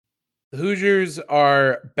The Hoosiers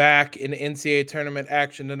are back in NCAA tournament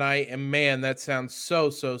action tonight, and man, that sounds so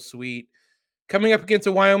sweet. Coming up against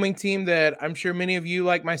a Wyoming team that I'm sure many of you,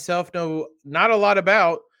 like myself, know not a lot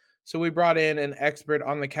about. So we brought in an expert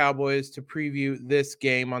on the Cowboys to preview this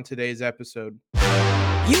game on today's episode.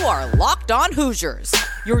 You are Locked On Hoosiers,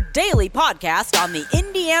 your daily podcast on the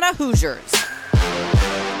Indiana Hoosiers.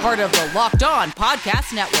 Part of the Locked On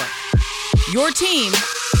Podcast Network. Your team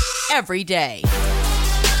every day.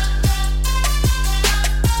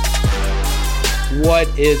 What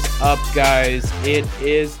is up, guys? It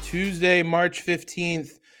is Tuesday, March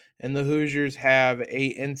 15th, and the Hoosiers have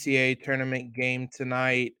a NCAA tournament game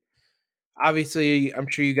tonight. Obviously, I'm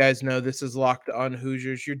sure you guys know this is Locked On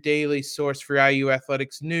Hoosiers, your daily source for IU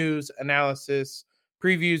athletics news, analysis,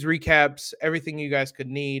 previews, recaps, everything you guys could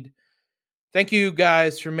need. Thank you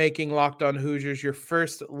guys for making Locked On Hoosiers your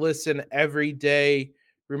first listen every day.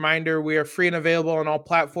 Reminder, we are free and available on all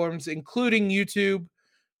platforms, including YouTube.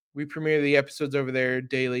 We premiere the episodes over there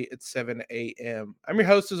daily at 7 a.m. I'm your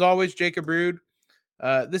host, as always, Jacob Rude.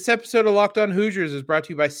 This episode of Locked On Hoosiers is brought to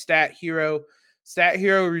you by Stat Hero. Stat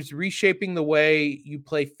Hero is reshaping the way you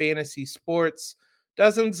play fantasy sports.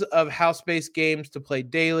 Dozens of house-based games to play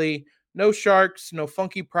daily. No sharks, no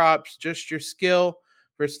funky props, just your skill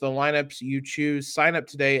versus the lineups you choose. Sign up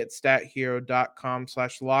today at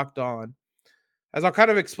stathero.com/lockedon. As I'll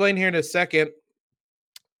kind of explain here in a second,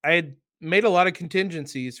 I had made a lot of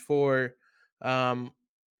contingencies for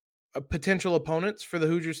potential opponents for the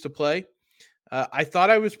Hoosiers to play. I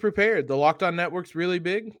thought I was prepared. The Locked On Network's really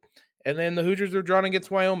big, and then the Hoosiers were drawn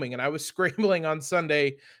against Wyoming, and I was scrambling on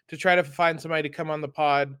Sunday to try to find somebody to come on the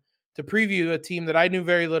pod to preview a team that I knew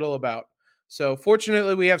very little about. So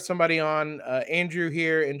fortunately, we have somebody on, Andrew,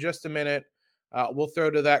 here in just a minute. We'll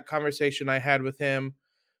throw to that conversation I had with him.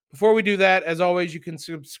 Before we do that, as always, you can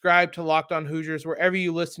subscribe to Locked On Hoosiers wherever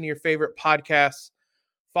you listen to your favorite podcasts.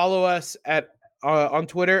 Follow us on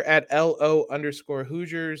Twitter at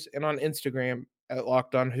LO_Hoosiers and on Instagram at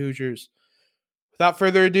Locked On Hoosiers. Without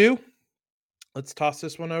further ado, let's toss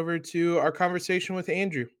this one over to our conversation with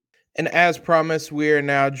Andrew. And as promised, we are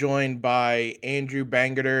now joined by Andrew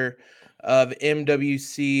Bangerter of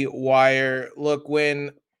MWC Wire. Look,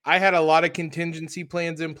 when I had a lot of contingency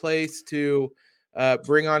plans in place to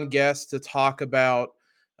bring on guests to talk about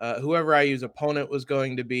whoever IU's opponent was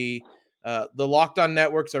going to be. The Locked On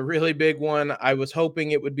Network's a really big one. I was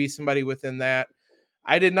hoping it would be somebody within that.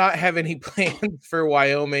 I did not have any plans for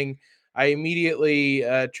Wyoming. I immediately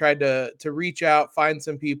tried to reach out, find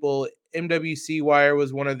some people. MWC Wire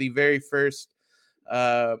was one of the very first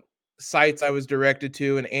sites I was directed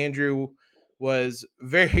to, and Andrew was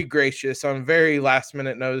very gracious on very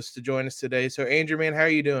last-minute notice to join us today. So, Andrew, man, how are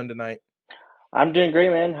you doing tonight? I'm doing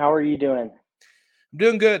great, man. How are you doing? I'm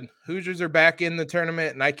doing good. Hoosiers are back in the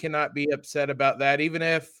tournament, and I cannot be upset about that, even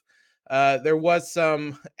if there was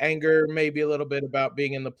some anger, maybe a little bit about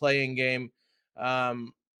being in the playing game.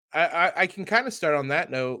 I can kind of start on that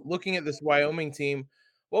note. Looking at this Wyoming team,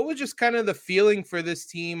 what was just kind of the feeling for this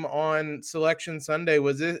team on Selection Sunday?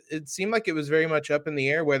 It seemed like it was very much up in the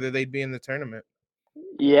air whether they'd be in the tournament.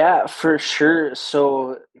 Yeah, for sure.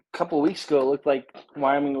 So a couple of weeks ago, it looked like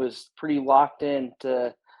Wyoming was pretty locked in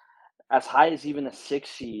to as high as even a 6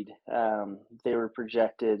 seed. They were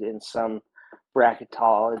projected in some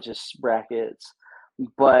bracketologists' brackets.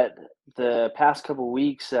 But the past couple of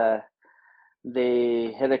weeks,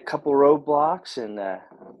 they hit a couple roadblocks and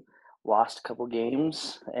lost a couple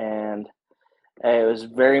games. And it was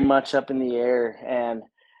very much up in the air. And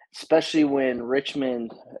especially when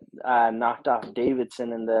Richmond knocked off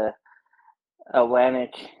Davidson in the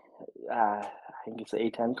Atlantic, I think it's the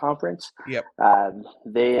A10 conference. Yep.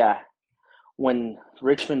 When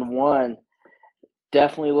Richmond won,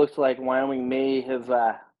 definitely looked like Wyoming may have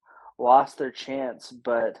lost their chance,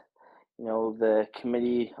 but the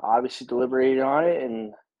committee obviously deliberated on it,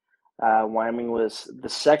 and Wyoming was the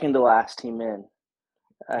second to last team in,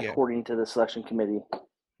 according to the selection committee.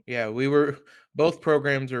 Yeah, both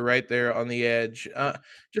programs are right there on the edge.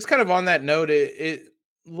 Just kind of on that note,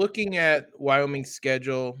 looking at Wyoming's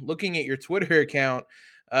schedule, looking at your Twitter account,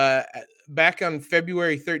 back on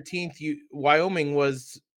February 13th, Wyoming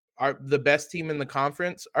was the best team in the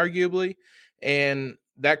conference, arguably, and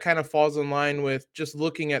that kind of falls in line with just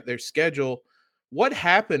looking at their schedule. What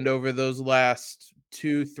happened over those last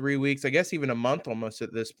 2-3 weeks, I guess even a month almost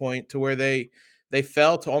at this point, to where they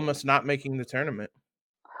fell to almost not making the tournament?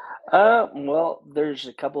 Well, there's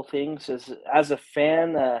a couple things. As a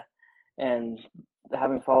fan and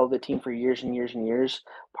having followed the team for years and years and years,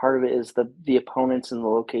 part of it is the opponents and the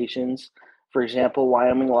locations. For example,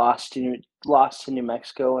 Wyoming lost to New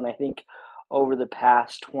Mexico, and I think over the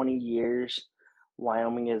past 20 years,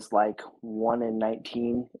 Wyoming is like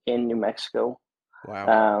 1-19 in New Mexico.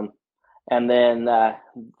 Wow. And then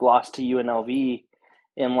lost to UNLV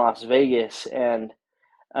in Las Vegas. And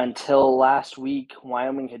until last week,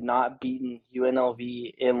 Wyoming had not beaten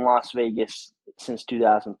UNLV in Las Vegas since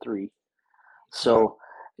 2003. So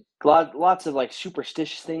lots of like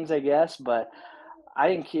superstitious things, I guess. But I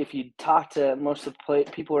think if you talk to most of the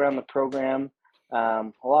people around the program,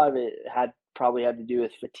 a lot of it probably had to do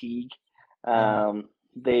with fatigue.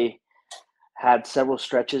 They had several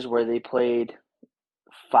stretches where they played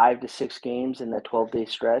 5 to 6 games in a 12-day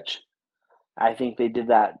stretch. I think they did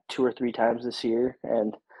that 2 or 3 times this year.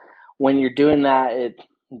 And when you're doing that, it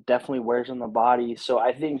definitely wears on the body. So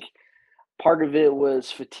I think part of it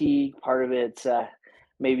was fatigue, part of it's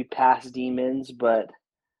maybe past demons, but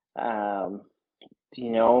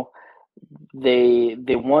you know, they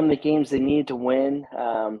won the games they needed to win.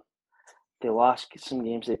 They lost some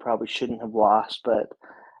games they probably shouldn't have lost, but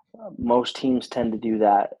most teams tend to do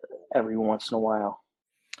that every once in a while.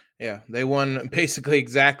 Yeah, they won basically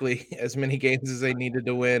exactly as many games as they needed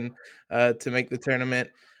to win to make the tournament.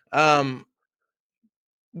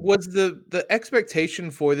 Was the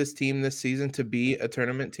expectation for this team this season to be a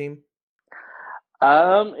tournament team?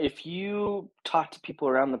 If you talk to people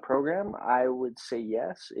around the program, I would say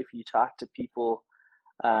yes. If you talk to people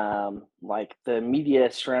like the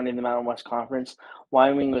media surrounding the Mountain West Conference,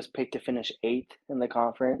 Wyoming was picked to finish 8th in the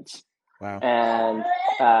conference. Wow. And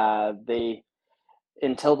they,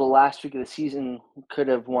 until the last week of the season, could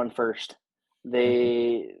have won first.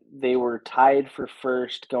 They were tied for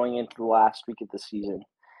first going into the last week of the season.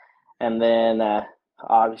 And then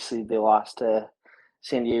obviously they lost to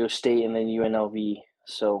San Diego State and then UNLV.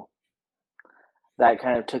 So that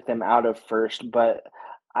kind of took them out of first. But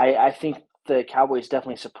I think the Cowboys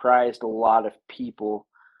definitely surprised a lot of people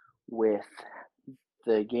with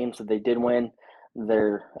the games that they did win,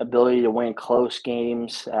 their ability to win close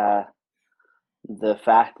games, the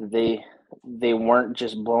fact that they weren't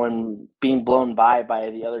just being blown by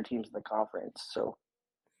the other teams in the conference. So,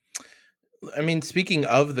 I mean, speaking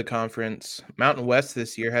of the conference, Mountain West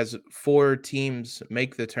this year has 4 teams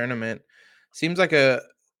make the tournament. Seems like a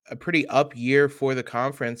pretty up year for the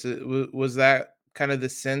conference. Was that kind of the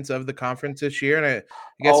sense of the conference this year? And I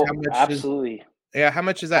guess how much absolutely. How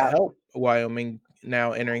much does that help Wyoming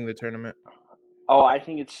now entering the tournament? Oh, I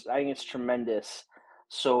think it's tremendous.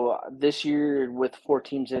 So this year with 4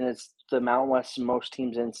 teams in, it's the Mountain West's most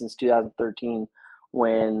teams in since 2013,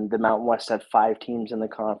 when the Mountain West had 5 teams in the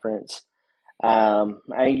conference. I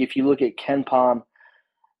think if you look at KenPom,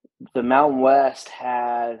 the Mountain West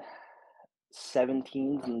had 7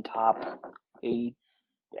 teams in the top 8.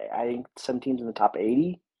 I think some teams in the top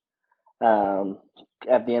 80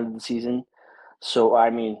 at the end of the season. So I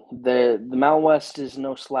mean, the Mountain West is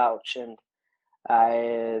no slouch, and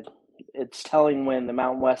it's telling when the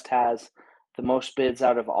Mountain West has the most bids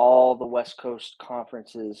out of all the West Coast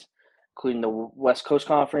conferences, including the West Coast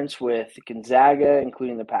Conference with Gonzaga,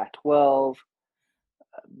 including the Pac-12.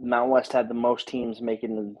 Mountain West had the most teams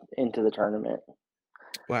making into the tournament.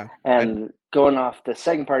 Wow. And going off the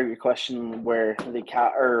second part of your question, where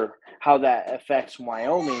how that affects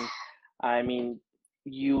Wyoming, I mean,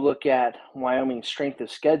 you look at Wyoming's strength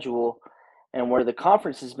of schedule and where the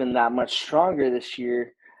conference has been that much stronger this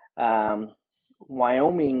year.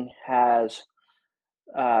 Wyoming has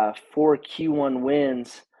 4 Q1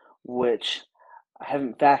 wins, which I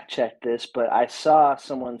haven't fact-checked this, but I saw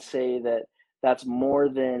someone say that that's more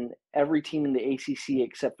than every team in the ACC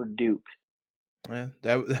except for Duke. Yeah,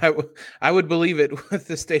 I would believe it with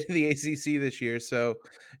the state of the ACC this year. So,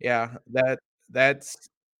 yeah, that's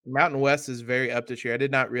Mountain West is very up this year. I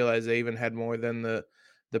did not realize they even had more than the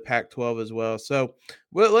Pac-12 as well. So,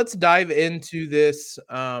 well, let's dive into this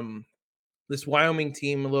this Wyoming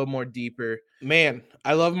team a little more deeper. Man,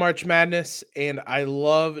 I love March Madness and I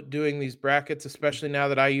love doing these brackets, especially now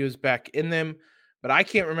that IU is back in them. But I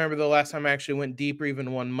can't remember the last time I actually went deep or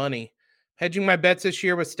even won money. Hedging my bets this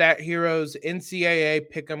year with Stat Heroes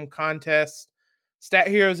NCAA Pick'em contest. Stat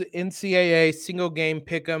Heroes NCAA single game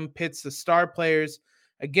Pick'em pits the star players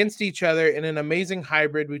against each other in an amazing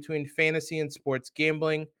hybrid between fantasy and sports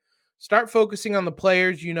gambling. Start focusing on the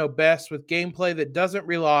players you know best with gameplay that doesn't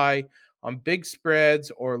rely on big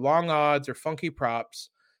spreads or long odds or funky props.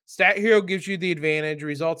 Stat Hero gives you the advantage,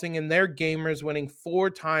 resulting in their gamers winning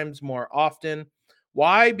 4 times more often.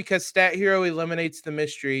 Why? Because Stat Hero eliminates the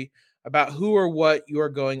mystery about who or what you are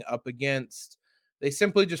going up against. They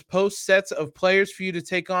simply just post sets of players for you to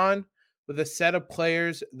take on with a set of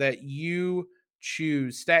players that you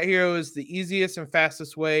choose. Stat Hero is the easiest and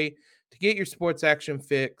fastest way to get your sports action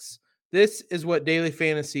fix. This is what daily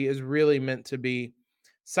fantasy is really meant to be.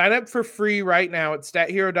 Sign up for free right now at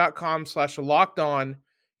stathero.com/lockedon.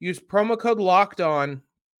 Use promo code LOCKEDON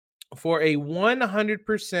for a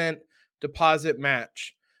 100% deposit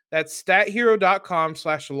match. That's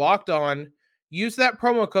stathero.com/lockedon. Use that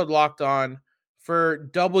promo code LOCKEDON for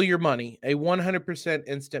double your money, a 100%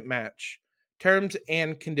 instant match. Terms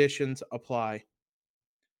and conditions apply.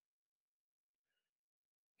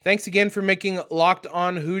 Thanks again for making Locked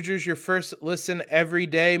On Hoosiers your first listen every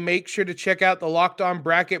day. Make sure to check out the Locked On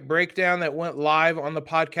Bracket Breakdown that went live on the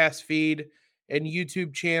podcast feed and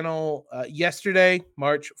YouTube channel yesterday,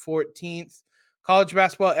 March 14th. College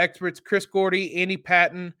basketball experts Chris Gordy, Andy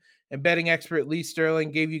Patton, and betting expert Lee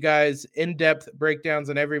Sterling gave you guys in-depth breakdowns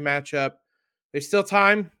on every matchup. There's still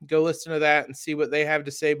time. Go listen to that and see what they have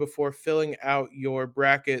to say before filling out your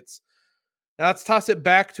brackets. Now let's toss it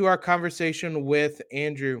back to our conversation with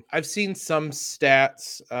Andrew. I've seen some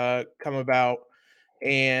stats come about,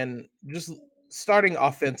 and just starting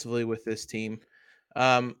offensively with this team,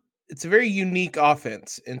 it's a very unique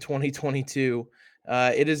offense in 2022.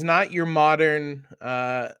 It is not your modern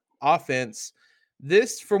offense.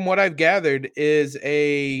 This, from what I've gathered, is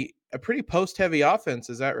a pretty post-heavy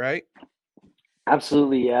offense. Is that right?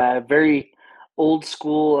 Absolutely. Very old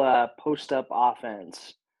school post-up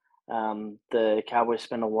offense. The Cowboys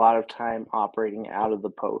spend a lot of time operating out of the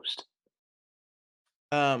post.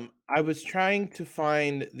 I was trying to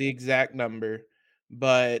find the exact number,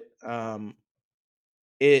 but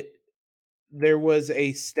there was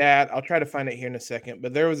a stat. I'll try to find it here in a second,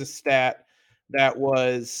 but there was a stat that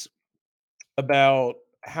was about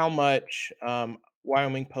how much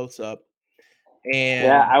Wyoming posts up. And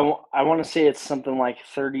Yeah, I want to say it's something like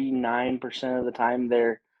 39% of the time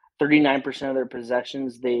 39% of their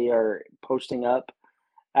possessions they are posting up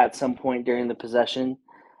at some point during the possession.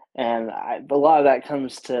 And a lot of that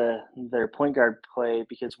comes to their point guard play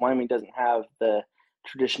because Wyoming doesn't have the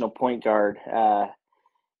traditional point guard.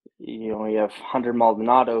 You have Hunter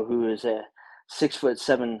Maldonado, who is a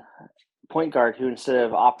 6'7" point guard who, instead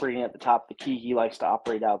of operating at the top of the key, he likes to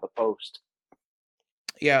operate out of the post.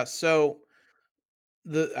 Yeah, so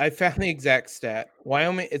I found the exact stat.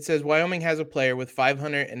 It says Wyoming has a player with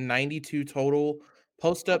 592 total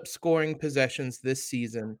post-up scoring possessions this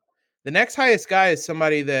season. The next highest guy is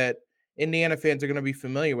somebody that Indiana fans are going to be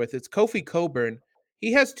familiar with. It's Kofi Cockburn.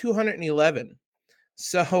 He has 211.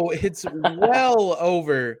 So it's well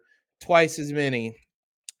over twice as many.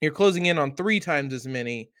 You're closing in on 3 times as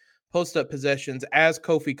many post-up possessions as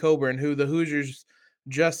Kofi Cockburn, who the Hoosiers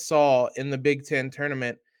just saw in the Big Ten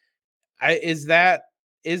tournament. Is that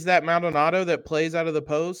Maldonado that plays out of the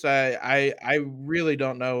post? I really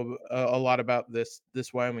don't know a lot about this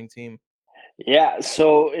Wyoming team. Yeah,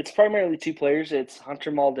 so it's primarily 2 players. It's Hunter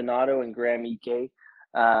Maldonado and Graham Ike.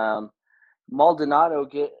 Maldonado,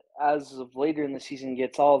 as of later in the season,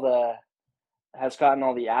 has gotten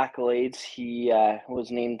all the accolades. He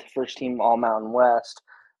was named first team All Mountain West,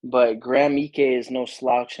 but Graham Ike is no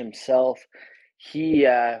slouch himself. He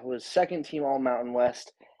was second team All Mountain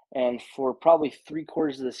West, and for probably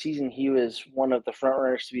 3/4 of the season, he was one of the front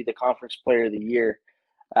runners to be the conference player of the year.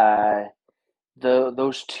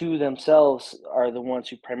 Those 2 themselves are the ones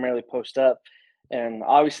who primarily post up, and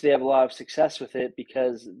obviously they have a lot of success with it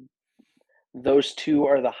because those 2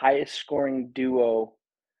 are the highest scoring duo,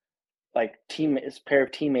 pair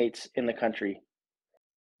of teammates in the country.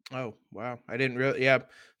 Oh, wow. I didn't really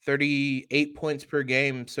 38 points per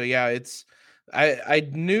game. So yeah, I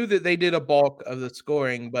knew that they did a bulk of the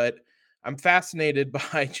scoring, but I'm fascinated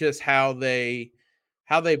by just how they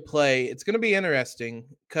play. It's going to be interesting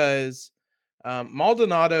because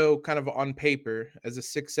Maldonado, kind of on paper, as a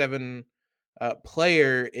 6'7"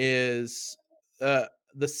 player, is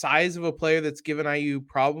the size of a player that's given IU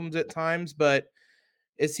problems at times. But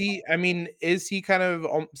is he kind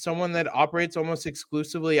of someone that operates almost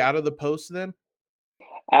exclusively out of the post then?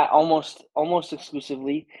 Almost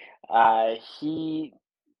exclusively. He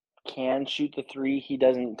can shoot the 3. He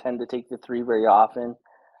doesn't tend to take the 3 very often.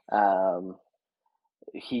 But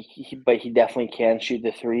he definitely can shoot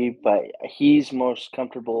the 3. But he's most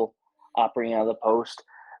comfortable operating out of the post.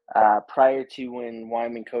 Prior to when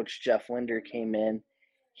Wyoming coach Jeff Linder came in,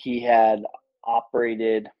 he had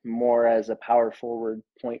operated more as a power forward,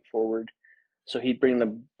 point forward. So he'd bring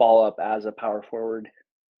the ball up as a power forward.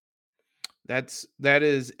 That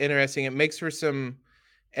is interesting. It makes for some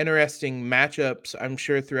interesting matchups, I'm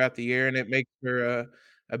sure, throughout the year, and it makes for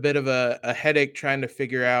a bit of a headache trying to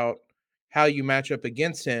figure out how you match up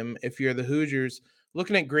against him if you're the Hoosiers.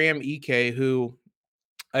 Looking at Graham Ike, who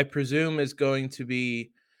I presume is going to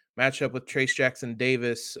be matched up with Trace Jackson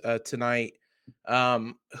Davis tonight.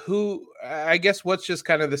 Who I guess what's just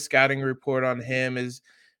kind of the scouting report on him? Is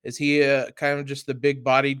he kind of just the big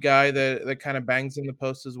bodied guy that kind of bangs in the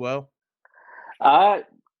post as well? I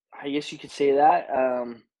guess you could say that.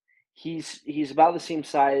 He's about the same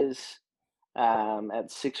size at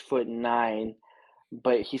 6'9",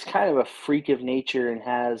 but he's kind of a freak of nature and he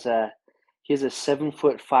has a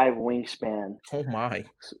 7'5" wingspan. Oh my.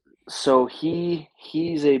 So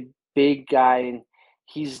he's a big guy and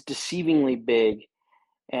he's deceivingly big.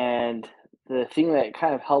 And the thing that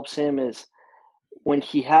kind of helps him is when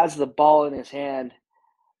he has the ball in his hand,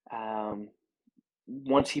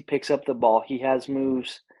 once he picks up the ball, he has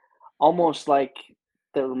moves almost like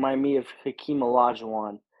that remind me of Hakeem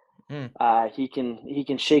Olajuwon. Mm. He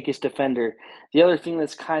can shake his defender. The other thing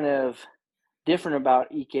that's kind of different about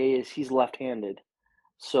Ike is he's left-handed.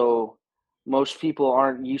 So most people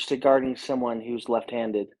aren't used to guarding someone who's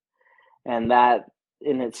left-handed. And that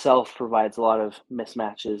in itself provides a lot of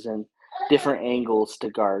mismatches and different angles to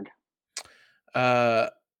guard.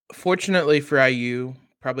 Fortunately for IU,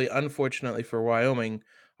 probably unfortunately for Wyoming,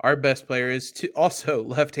 our best player is also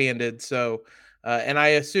left-handed. So, and I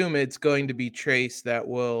assume it's going to be Trace that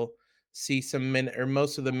will see some minute or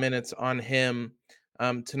most of the minutes on him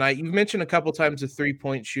tonight. You've mentioned a couple times the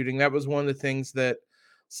 3-point shooting. That was one of the things that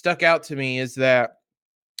stuck out to me is that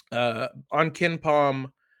on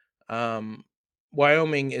KenPom,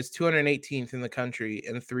 Wyoming is 218th in the country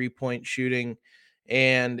in 3-point shooting.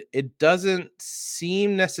 And it doesn't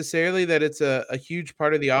seem necessarily that it's a huge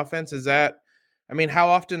part of the offense. Is that, I mean, how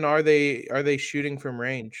often are they shooting from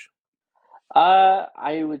range?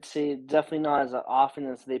 I would say definitely not as often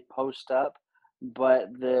as they post up,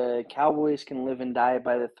 but the Cowboys can live and die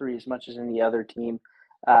by the three as much as any other team.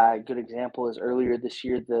 A good example is earlier this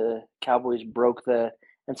year, the Cowboys broke the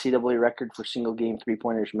NCAA record for single game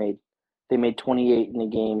 3-pointers made. They made 28 in a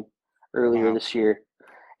game earlier this year.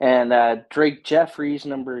 And Drake Jeffries,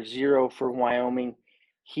 number 0 for Wyoming,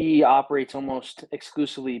 he operates almost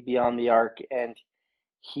exclusively beyond the arc, and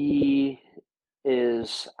he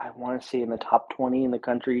is, I want to say, in the top 20 in the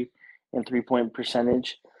country in 3-point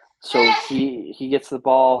percentage. So he gets the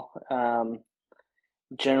ball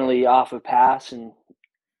generally off a pass, and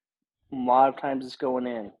a lot of times it's going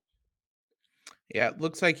in. Yeah, it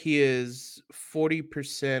looks like he is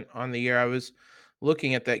 40% on the year. I was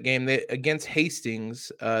looking at that game against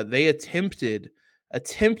Hastings. They attempted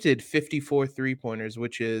 54 3-pointers,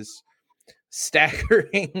 which is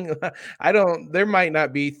staggering. There might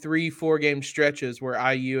not be 3-4 game stretches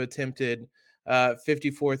where IU attempted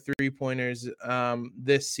 54 3-pointers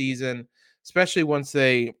this season, especially once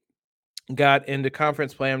they got into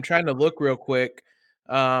conference play. I'm trying to look real quick.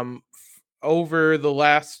 Over the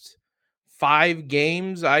last 5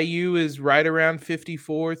 games, IU is right around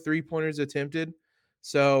 54 3-pointers attempted.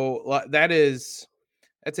 So that's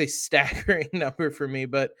a staggering number for me,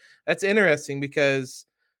 but that's interesting because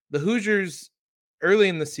the Hoosiers early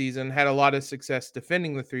in the season had a lot of success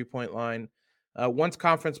defending the 3-point line. Once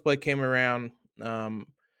conference play came around,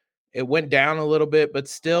 it went down a little bit, but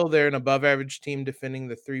still they're an above average team defending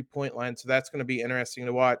the 3-point line. So that's going to be interesting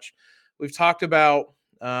to watch. We've talked about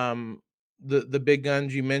the big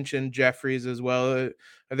guns. You mentioned Jeffries as well. Are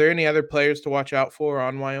there any other players to watch out for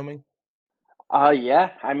on Wyoming?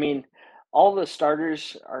 Yeah. I mean, all the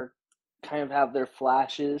starters are kind of have their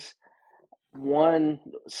flashes. One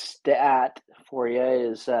stat for you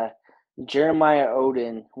is Jeremiah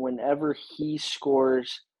Oden. Whenever he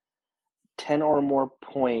scores 10 or more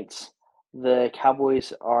points, the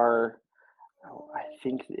Cowboys are, I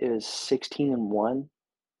think it is 16-1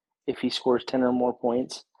 if he scores 10 or more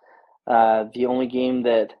points. The only game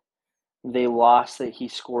that they lost that he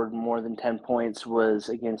scored more than 10 points was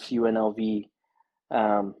against UNLV.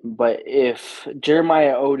 But if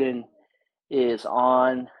Jeremiah Oden is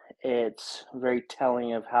on, it's very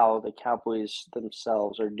telling of how the Cowboys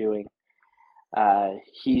themselves are doing.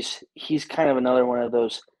 He's kind of another one of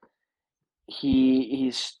those.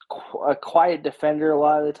 He's a quiet defender a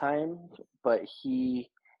lot of the time, but he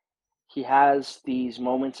has these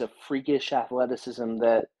moments of freakish athleticism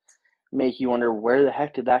that make you wonder where the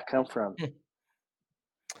heck did that come from.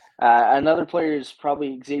 Another player is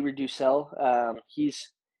probably Xavier Ducell.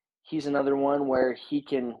 He's another one where he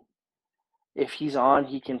can, if he's on,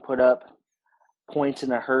 he can put up points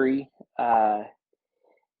in a hurry.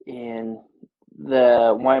 In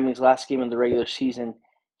the Wyoming's last game of the regular season,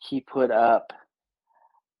 he put up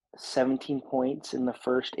 17 points in the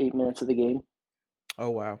first 8 minutes of the game. Oh,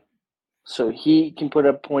 wow. So he can put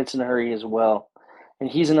up points in a hurry as well. And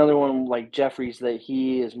he's another one like Jeffries that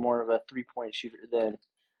he is more of a 3-point shooter than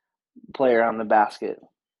player on the basket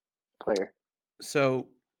player. So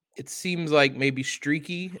it seems like maybe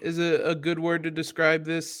streaky is a good word to describe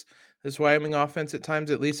this Wyoming offense at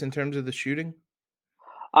times, at least in terms of the shooting.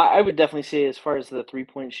 I would definitely say as far as the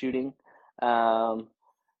 3-point shooting, um,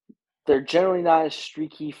 they're generally not as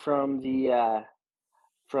streaky from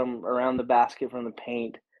around the basket, from the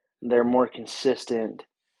paint. They're more consistent,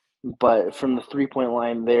 but from the 3-point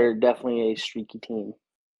line, they're definitely a streaky team.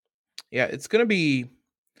 Yeah, it's going to be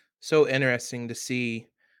so interesting to see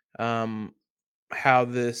um, how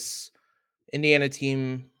this Indiana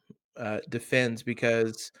team defends,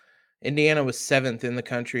 because Indiana was 7th in the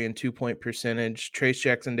country in 2-point percentage. Trace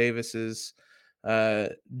Jackson Davis's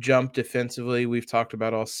jump defensively, we've talked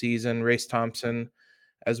about all season. Race Thompson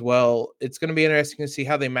as well. It's going to be interesting to see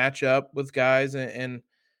how they match up with guys, and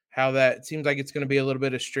how that, it seems like it's going to be a little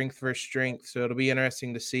bit of strength versus strength. So it'll be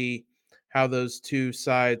interesting to see how those two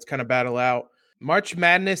sides kind of battle out. March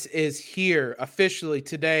Madness is here officially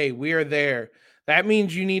today. We are there. That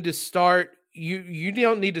means you need to start. You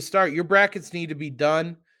don't need to start. Your brackets need to be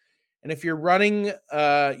done. And if you're running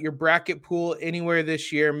your bracket pool anywhere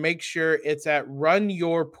this year, make sure it's at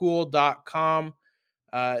runyourpool.com.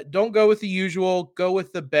 Don't go with the usual. Go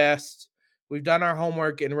with the best. We've done our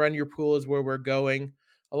homework, and Run Your Pool is where we're going.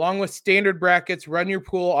 Along with standard brackets, Run Your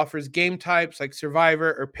Pool offers game types like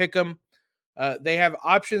Survivor or Pick'em. They have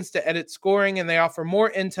options to edit scoring, and they offer more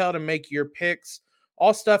intel to make your picks.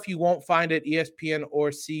 All stuff you won't find at ESPN or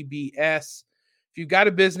CBS. If you've got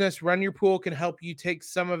a business, Run Your Pool can help you take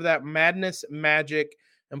some of that madness magic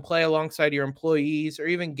and play alongside your employees, or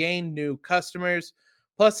even gain new customers.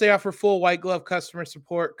 Plus, they offer full white glove customer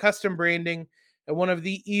support, custom branding, and one of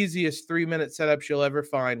the easiest 3-minute setups you'll ever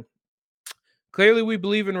find. Clearly, we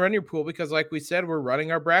believe in Run Your Pool because, like we said, we're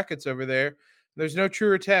running our brackets over there. There's no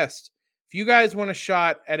truer test. If you guys want a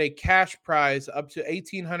shot at a cash prize up to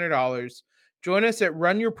 $1,800, join us at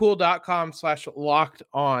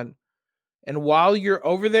runyourpool.com/locked-on. And while you're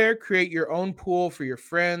over there, create your own pool for your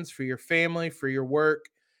friends, for your family, for your work.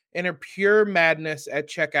 Enter Pure Madness at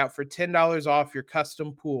checkout for $10 off your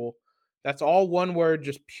custom pool. That's all one word,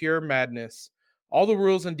 just Pure Madness. All the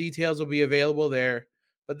rules and details will be available there.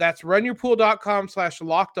 But that's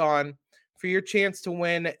runyourpool.com/locked-on for your chance to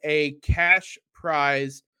win a cash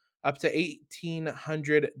prize up to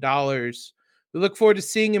 $1,800. We look forward to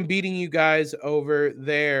seeing and beating you guys over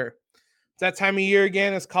there. It's that time of year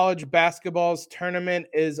again as college basketball's tournament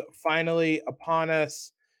is finally upon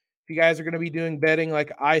us. If you guys are going to be doing betting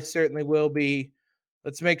like I certainly will be,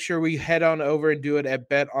 let's make sure we head on over and do it at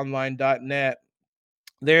betonline.net.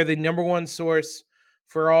 They're the number one source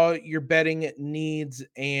for all your betting needs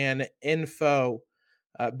and info.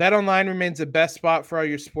 BetOnline remains the best spot for all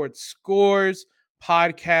your sports scores,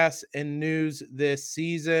 podcasts, and news this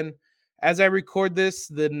season. As I record this,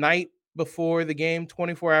 the night before the game,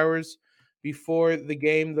 24 hours before the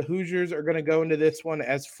game, the Hoosiers are going to go into this one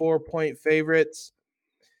as 4-point favorites.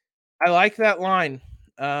 I like that line.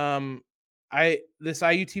 This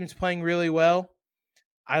IU team's playing really well.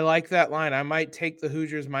 I like that line. I might take the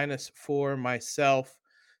Hoosiers -4 myself.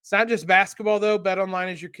 It's not just basketball, though.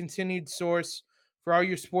 BetOnline is your continued source for all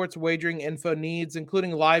your sports wagering info needs,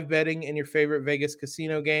 including live betting and your favorite Vegas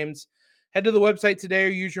casino games. Head to the website today or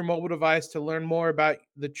use your mobile device to learn more about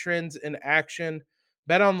the trends in action.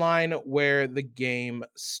 BetOnline, where the game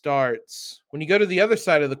starts. When you go to the other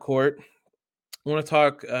side of the court, I want to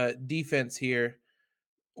talk defense here.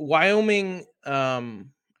 Wyoming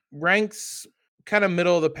ranks kind of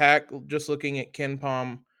middle of the pack, just looking at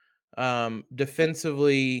KenPom.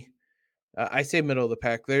 Defensively, I say middle of the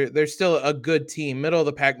pack. They're still a good team. Middle of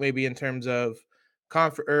the pack maybe in terms of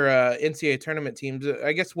NCAA tournament teams.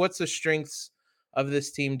 I guess, what's the strengths of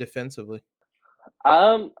this team defensively?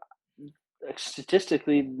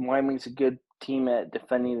 Statistically, Wyoming's a good team at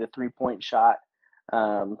defending the 3-point shot.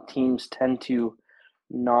 Teams tend to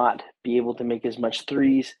not be able to make as much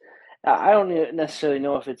threes. I don't necessarily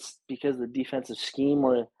know if it's because of the defensive scheme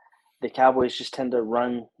or the Cowboys just tend to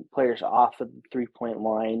run players off of the 3-point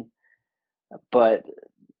line, but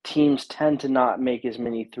teams tend to not make as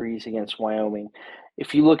many threes against Wyoming.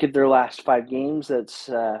 If you look at their last 5 games, that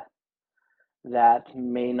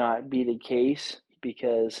may not be the case,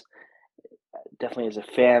 because definitely as a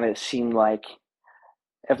fan, it seemed like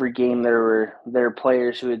every game there were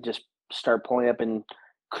players who would just start pulling up and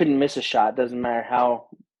couldn't miss a shot. Doesn't matter how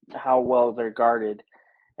well they're guarded.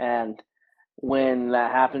 And when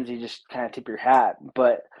that happens, you just kind of tip your hat.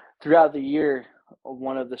 But throughout the year,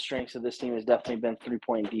 one of the strengths of this team has definitely been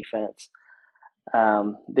 3-point defense.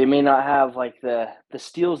 They may not have like the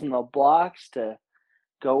steals and the blocks to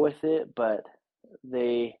go with it, but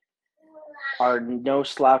they are no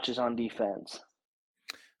slouches on defense.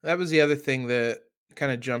 That was the other thing that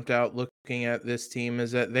kind of jumped out looking at this team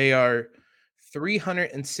is that they are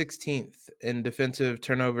 316th in defensive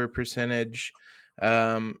turnover percentage,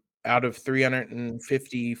 out of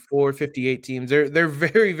 354, 58 teams. They're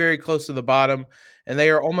very, very close to the bottom, and they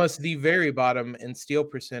are almost the very bottom in steal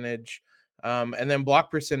percentage. And then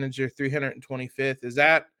block percentage, they're 325th. Is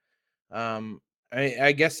that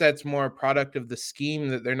I guess that's more a product of the scheme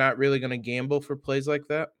that they're not really going to gamble for plays like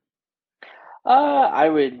that? I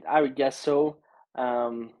would guess so.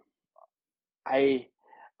 Um, I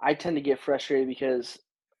I tend to get frustrated because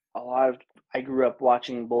a lot of I grew up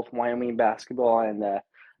watching both Wyoming basketball and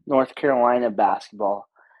North Carolina basketball,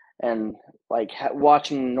 and like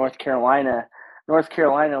watching North Carolina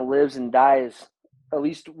lives and dies. At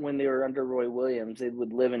least when they were under Roy Williams, they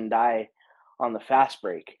would live and die on the fast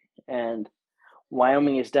break, and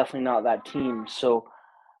Wyoming is definitely not that team. So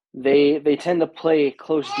they tend to play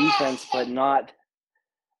close defense, but not,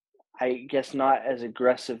 I guess, not as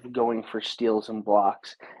aggressive going for steals and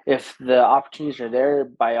blocks. If the opportunities are there,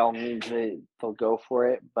 by all means they'll go for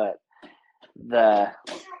it. But the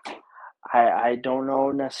I don't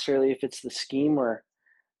know necessarily if it's the scheme or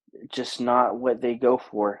just not what they go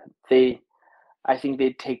for. I think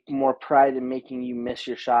they take more pride in making you miss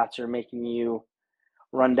your shots or making you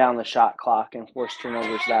run down the shot clock and force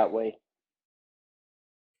turnovers that way.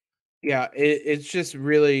 Yeah, it's just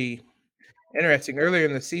really interesting. Earlier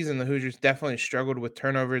in the season, the Hoosiers definitely struggled with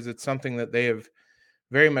turnovers. It's something that they have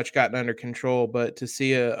very much gotten under control. But to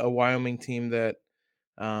see a Wyoming team that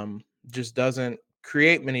just doesn't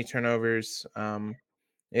create many turnovers,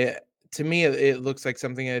 it, to me, it looks like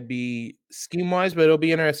something that'd be scheme wise, but it'll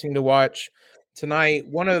be interesting to watch tonight.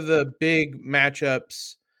 One of the big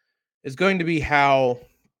matchups is going to be how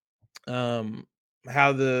the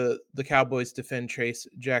Cowboys defend Trace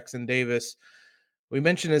Jackson Davis. We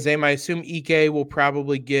mentioned his name. I assume Ike will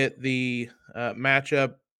probably get the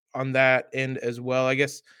matchup on that end as well. I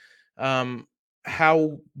guess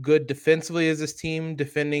how good defensively is this team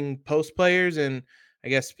defending post players, and I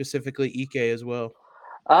guess specifically Ike as well?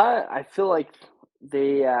 I feel like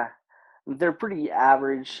they're pretty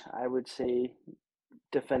average, I would say,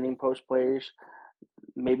 defending post players.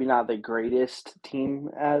 Maybe not the greatest team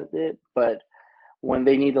at it, but when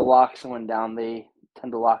they need to lock someone down, they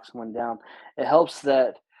tend to lock someone down. It helps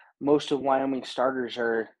that most of Wyoming starters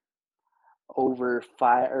are over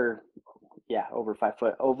five, or yeah, over 5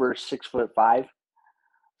 foot, over 6'5".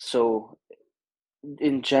 So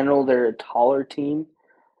in general, they're a taller team,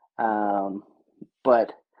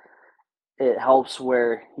 but it helps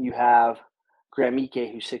where you have Graham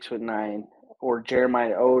Ike, who's 6'9", or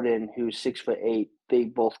Jeremiah Odin, who's 6'8". They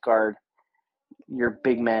both guard your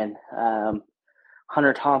big men.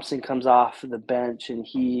 Hunter Thompson comes off the bench, and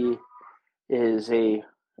he is a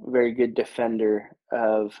very good defender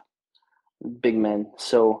of big men.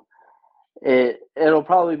 So it'll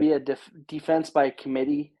probably be a defense by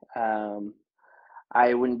committee.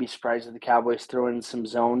 I wouldn't be surprised if the Cowboys throw in some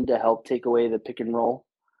zone to help take away the pick and roll.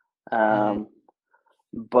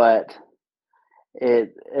 But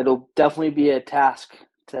it'll definitely be a task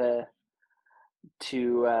to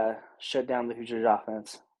shut down the Hoosiers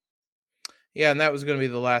offense. Yeah, and that was going to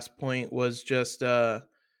be the last point, was just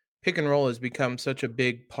pick and roll has become such a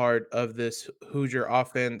big part of this Hoosier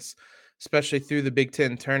offense, especially through the Big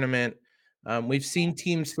Ten tournament. We've seen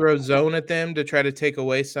teams throw zone at them to try to take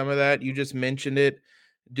away some of that. You just mentioned it.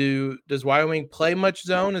 Does Wyoming play much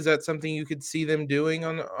zone? Is that something you could see them doing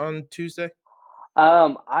on Tuesday?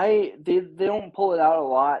 They don't pull it out a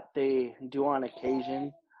lot. They do on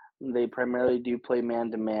occasion. They primarily do play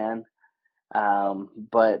man to man,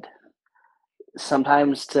 but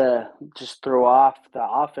sometimes to just throw off the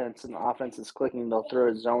offense and the offense is clicking, they'll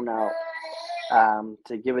throw a zone out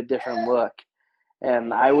to give a different look.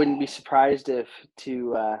 And I wouldn't be surprised if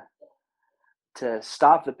to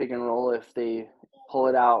stop the pick and roll, if they pull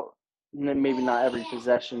it out, maybe not every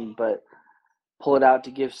possession, but pull it out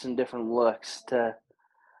to give some different looks to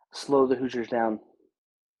slow the Hoosiers down.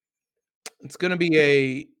 It's going to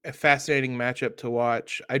be a fascinating matchup to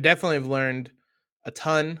watch. I definitely have learned a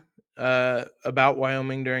ton about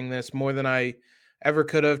Wyoming during this, more than I ever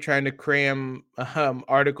could have, trying to cram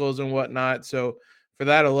articles and whatnot. So for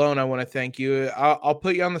that alone, I want to thank you. I'll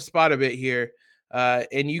put you on the spot a bit here,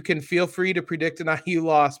 and you can feel free to predict an IU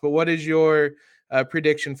loss, but what is your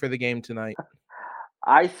prediction for the game tonight?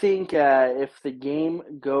 I think if the game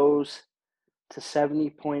goes to 70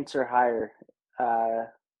 points or higher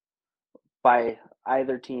by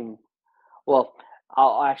either team, well,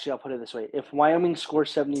 I'll put it this way. If Wyoming scores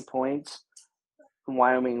 70 points,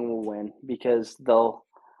 Wyoming will win, because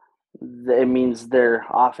it means their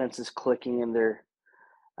offense is clicking and they're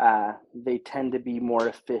they tend to be more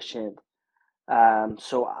efficient.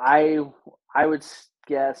 So I would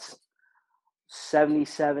guess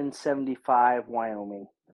 77-75 Wyoming.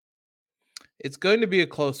 It's going to be a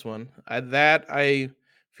close one. I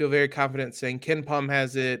feel very confident saying. Ken Palm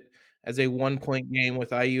has it as a 1-point game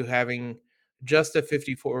with IU having just a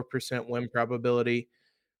 54% win probability.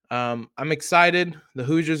 I'm excited. The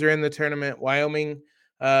Hoosiers are in the tournament. Wyoming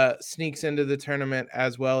sneaks into the tournament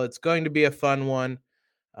as well. It's going to be a fun one.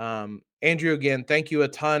 Andrew, again, thank you a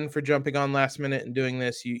ton for jumping on last minute and doing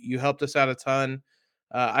this. You helped us out a ton.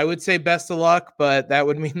 I would say best of luck, but that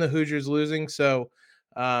would mean the Hoosiers losing. So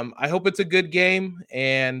I hope it's a good game.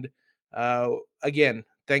 And again,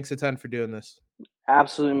 thanks a ton for doing this.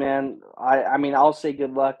 Absolutely, man. I mean, I'll say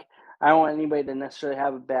good luck. I don't want anybody to necessarily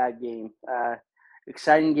have a bad game.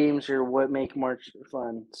 Exciting games are what make March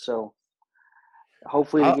fun. So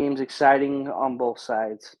hopefully the game's exciting on both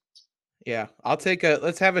sides. Yeah,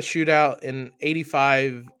 let's have a shootout in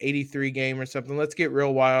 85-83 game or something. Let's get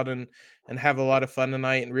real wild and have a lot of fun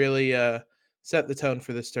tonight and really set the tone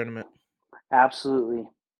for this tournament. Absolutely.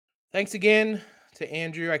 Thanks again to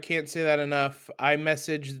Andrew. I can't say that enough. I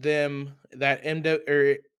messaged them that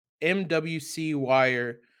MWC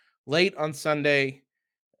wire late on Sunday.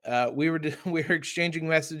 We were exchanging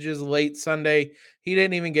messages late Sunday. He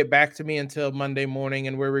didn't even get back to me until Monday morning,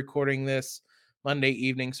 and we're recording this Monday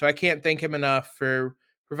evening. So I can't thank him enough for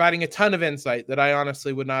providing a ton of insight that I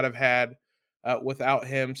honestly would not have had without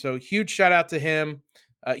him. So huge shout out to him.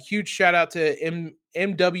 Huge shout out to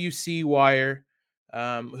MWC Wire,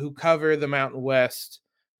 who cover the Mountain West.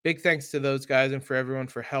 Big thanks to those guys and for everyone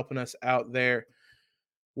for helping us out there.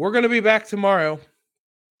 We're going to be back tomorrow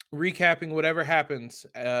recapping whatever happens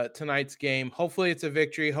tonight's game. Hopefully it's a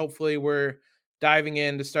victory. Hopefully we're diving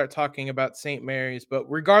in to start talking about St. Mary's. But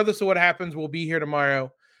regardless of what happens, we'll be here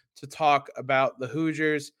tomorrow to talk about the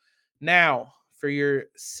Hoosiers. Now, for your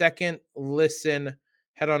second listen,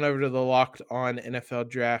 head on over to the Locked On NFL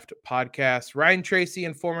Draft podcast. Ryan Tracy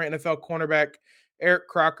and former NFL cornerback Eric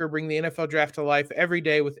Crocker bring the NFL Draft to life every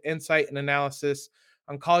day with insight and analysis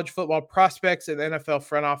on college football prospects and NFL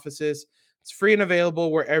front offices. It's free and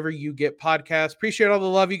available wherever you get podcasts. Appreciate all the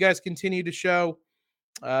love you guys continue to show.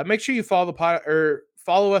 Make sure you follow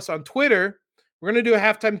follow us on Twitter. We're going to do a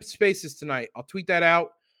halftime spaces tonight. I'll tweet that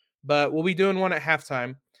out, but we'll be doing one at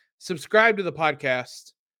halftime. Subscribe to the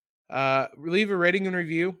podcast. Leave a rating and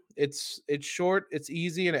review. It's short, it's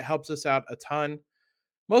easy, and it helps us out a ton.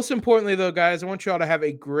 Most importantly, though, guys, I want you all to have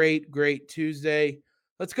a great, great Tuesday.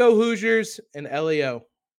 Let's go Hoosiers and LEO.